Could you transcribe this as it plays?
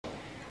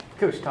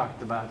Coach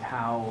talked about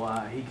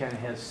how he kind of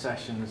has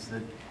sessions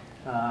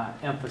that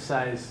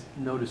emphasize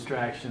no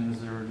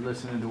distractions or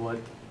listening to what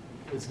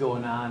is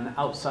going on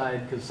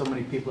outside because so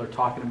many people are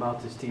talking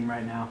about this team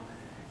right now.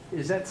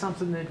 Is that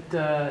something that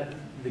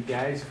the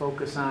guys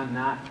focus on,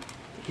 not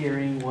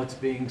hearing what's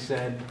being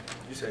said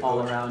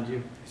all around you?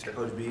 You said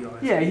Coach B?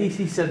 Yeah,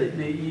 he said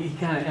that he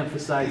kind of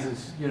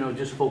emphasizes, you know,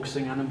 just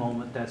focusing on the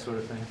moment, that sort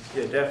of thing.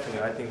 Yeah,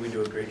 definitely. I think we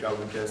do a great job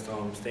of just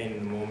staying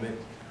in the moment.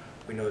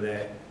 We know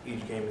that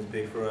each game is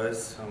big for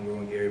us. We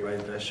want to get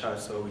everybody's best shot,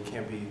 so we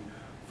can't be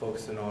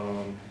focusing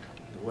on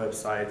the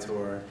websites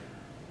or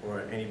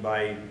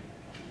anybody,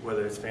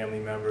 whether it's family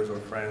members or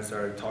friends that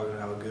are talking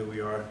about how good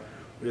we are.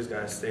 We just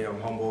got to stay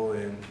humble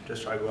and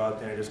just try to go out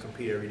there and just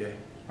compete every day.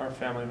 Are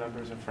family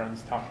members and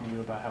friends talking to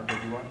you about how good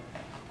you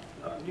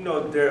are? You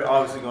know, they're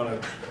obviously going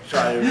to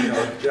try to,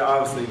 they're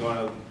obviously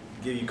going to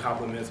give you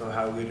compliments on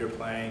how good you're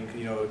playing,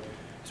 you know,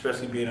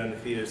 especially being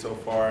undefeated so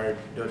far,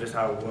 you know, just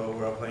how well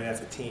we're all playing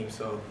as a team.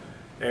 So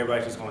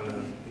everybody's just going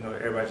to,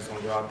 everybody's just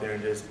going to go out there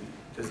and just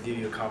give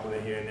you a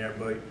compliment here and there,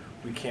 but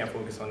we can't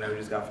focus on that. We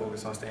just got to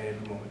focus on staying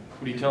in the moment.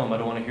 What do you tell them? I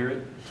don't want to hear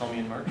it? Tell me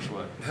in March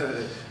or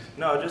what?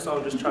 No, just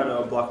try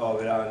to block all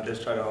of it out and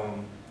just try to,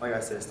 like I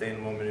said, stay in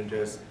the moment and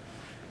just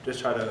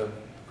try to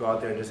go out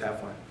there and just have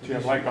fun. Do you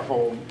have like a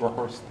whole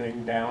rehearsed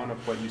thing down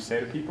of what you say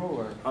to people,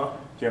 or do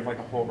you have like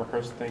a whole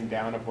rehearsed thing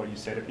down of what you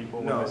say to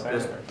people when they say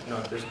it? No,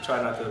 just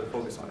try not to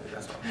focus on it,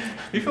 that's all.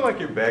 Do you feel like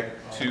you're back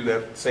to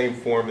that same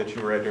form that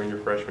you were at during your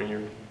freshman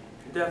year?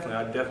 Definitely.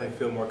 I definitely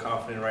feel more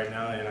confident right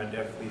now, and I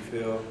definitely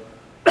feel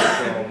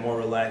more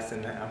relaxed,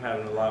 and I'm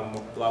having a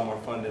lot more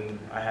fun than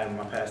I had in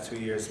my past 2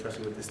 years,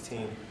 especially with this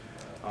team.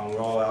 We're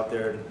all out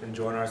there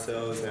enjoying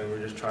ourselves, and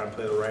we're just trying to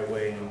play the right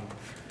way. And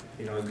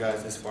you know,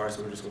 guys this far,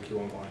 so we're just gonna keep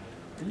on going.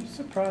 Are you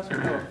surprised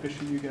with how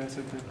efficient you guys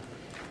have been?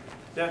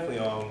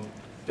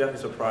 Definitely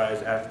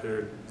surprised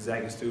after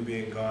Zach and Stu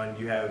being gone.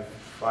 You have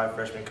 5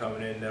 freshmen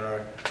coming in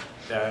that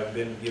have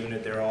been giving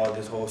it their all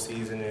this whole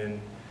season,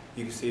 and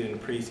you can see it in the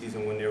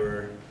preseason when they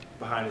were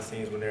behind the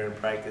scenes, when they were in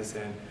practice,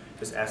 and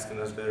just asking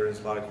us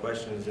veterans a lot of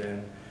questions.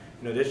 And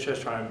you know, they're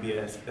just trying to be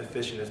as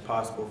efficient as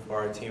possible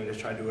for our team. Just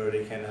trying to do whatever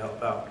they can to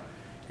help out,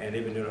 and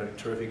they've been doing a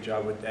terrific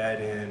job with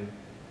that. And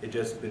it's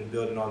just been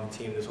building on the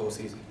team this whole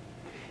season.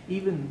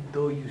 Even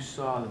though you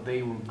saw that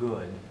they were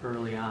good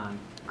early on,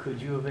 could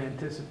you have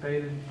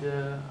anticipated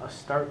a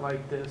start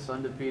like this,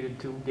 undefeated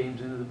 2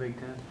 games into the Big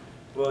Ten?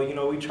 Well, you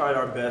know, we tried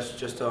our best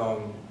just to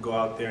go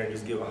out there and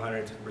just give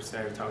 110%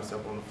 every time we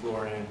step on the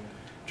floor and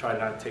try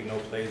not to take no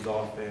plays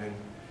off. And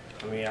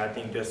I mean, I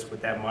think just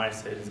with that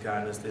mindset has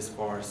gotten us this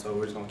far. So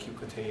we're just gonna keep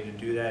continuing to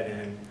do that.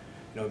 And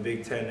you know,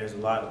 Big Ten, there's a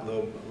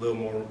little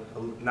more,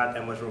 not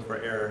that much room for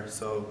error.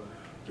 So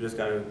we just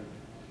gotta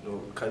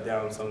cut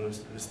down some of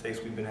the mistakes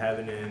we've been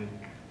having and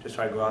just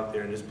try to go out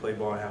there and just play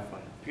ball and have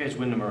fun. If you guys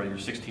win tomorrow, you're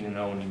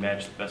 16-0 and you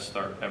match the best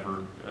start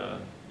ever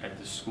at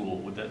this school.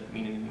 Would that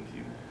mean anything to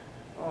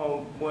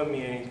you? Wouldn't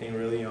mean anything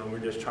really. We're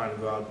just trying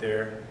to go out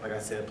there, like I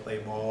said, play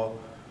ball,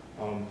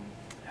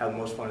 have the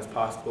most fun as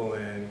possible,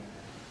 and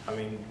I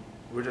mean,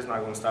 we're just not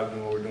going to stop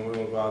doing what we're doing. We're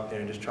going to go out there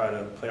and just try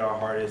to play our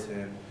hardest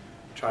and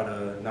try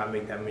to not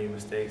make that many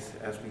mistakes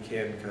as we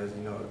can, because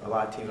you know, a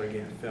lot of teams are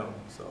getting filmed,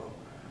 so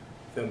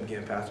film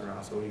getting passed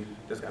around, so we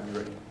just got to be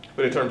ready.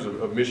 But in terms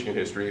of Michigan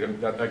history,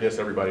 I guess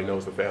everybody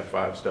knows the Fab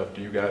Five stuff.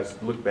 Do you guys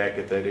look back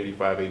at that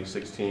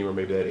 85-86 team or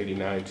maybe that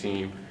 89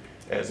 team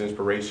as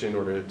inspiration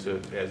or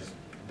as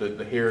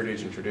the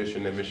heritage and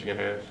tradition that Michigan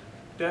has?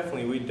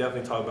 Definitely. We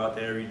definitely talk about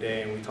that every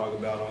day, and we talk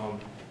about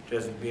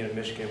just being a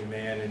Michigan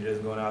man and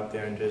just going out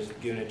there and just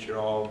giving it your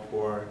all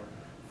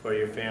for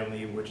your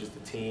family, which is the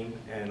team,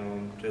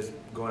 and just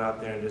going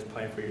out there and just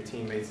playing for your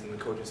teammates and the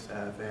coaching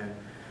staff. And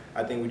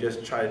I think we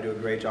just try to do a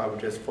great job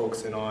of just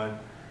focusing on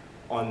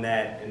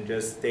that and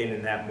just staying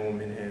in that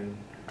moment, and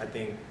I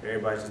think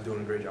everybody's just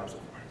doing a great job so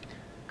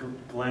far.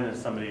 Glenn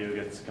is somebody who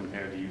gets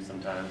compared to you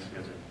sometimes. You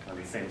guys are kind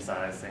of the same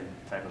size, same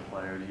type of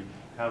player.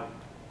 How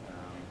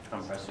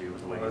impressed are you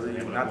with the way he's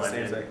able to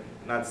blend in?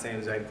 Not the same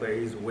exact player.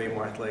 He's way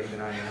more athletic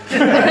than I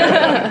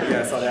am.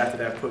 Yeah, I saw that after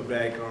that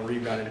putback on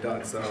rebound and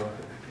dunk. So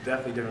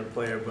definitely different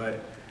player,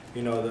 but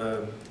you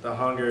know, the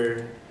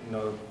hunger, you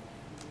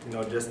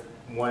know, just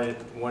wanting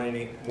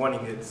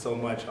it so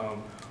much.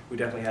 We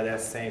definitely had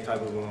that same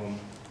type of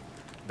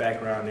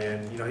background,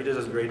 and you know, he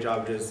does a great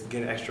job just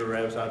getting extra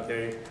reps out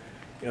there.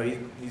 You know,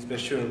 he's been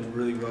shooting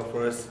really well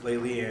for us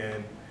lately,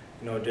 and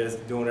you know,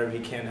 just doing whatever he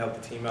can to help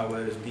the team out,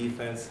 whether it's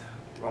defense,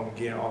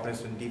 getting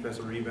offensive and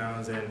defensive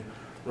rebounds, and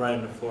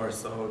running the floor.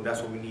 So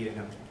that's what we need in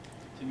him.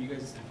 Tim, you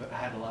guys have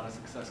had a lot of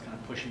success kind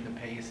of pushing the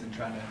pace and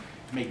trying to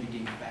make the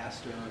game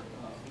faster.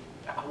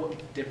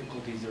 What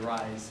difficulties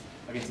arise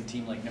against a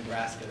team like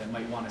Nebraska that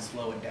might want to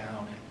slow it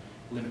down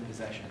and limit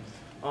possessions?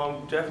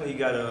 Definitely you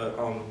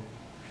gotta,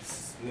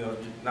 you know,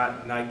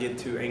 not get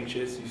too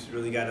anxious. You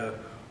really gotta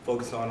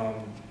focus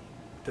on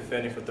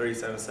defending for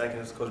 37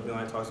 seconds. Coach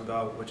Billon talks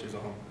about, which is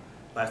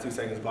last 2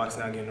 seconds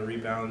boxing out, getting a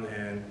rebound,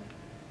 and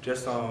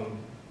just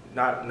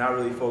not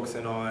really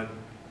focusing on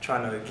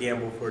trying to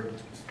gamble for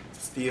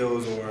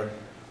steals or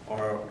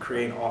or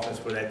creating offense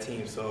for that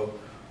team. So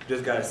we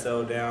just got to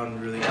settle down,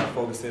 really got to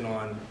focus in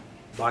on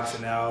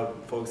boxing out,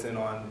 focusing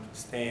on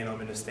staying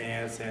in the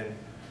stance, and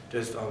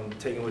just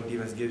taking what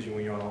defense gives you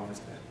when you're on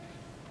offense.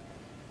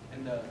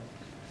 And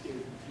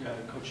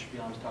Coach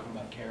Spielman was talking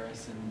about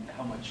Karras and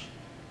how much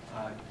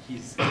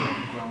he's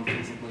grown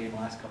physically in the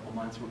last couple of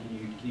months. What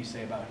can you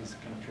say about his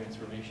kind of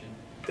transformation?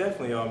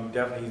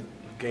 Definitely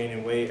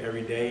gaining weight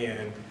every day,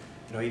 and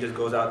he just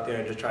goes out there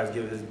and just tries to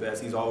give it his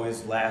best. He's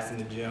always last in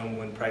the gym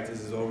when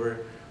practice is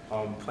over,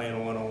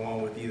 playing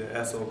one-on-one with either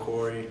Esso,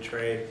 Corey,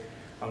 Trey.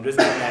 Just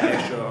getting that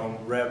extra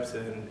reps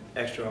and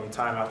extra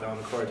time out there on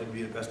the court to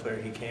be the best player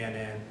he can,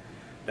 and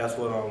that's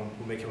what will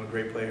make him a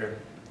great player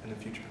in the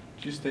future.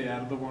 Did you stay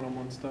out of the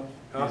one-on-one stuff?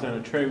 Huh? Because I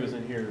know Trey was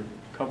in here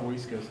a couple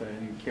weeks ago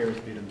saying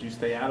Karras beat him. Did you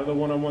stay out of the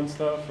one-on-one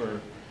stuff,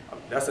 or?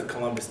 That's a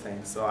Columbus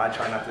thing, so I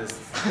try not to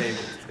stay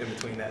in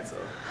between that, so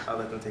I'll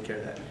let them take care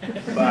of that.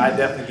 But I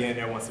definitely get in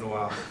there once in a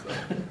while. So.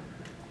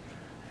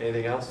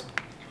 Anything else?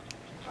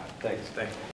 Thanks. Thanks.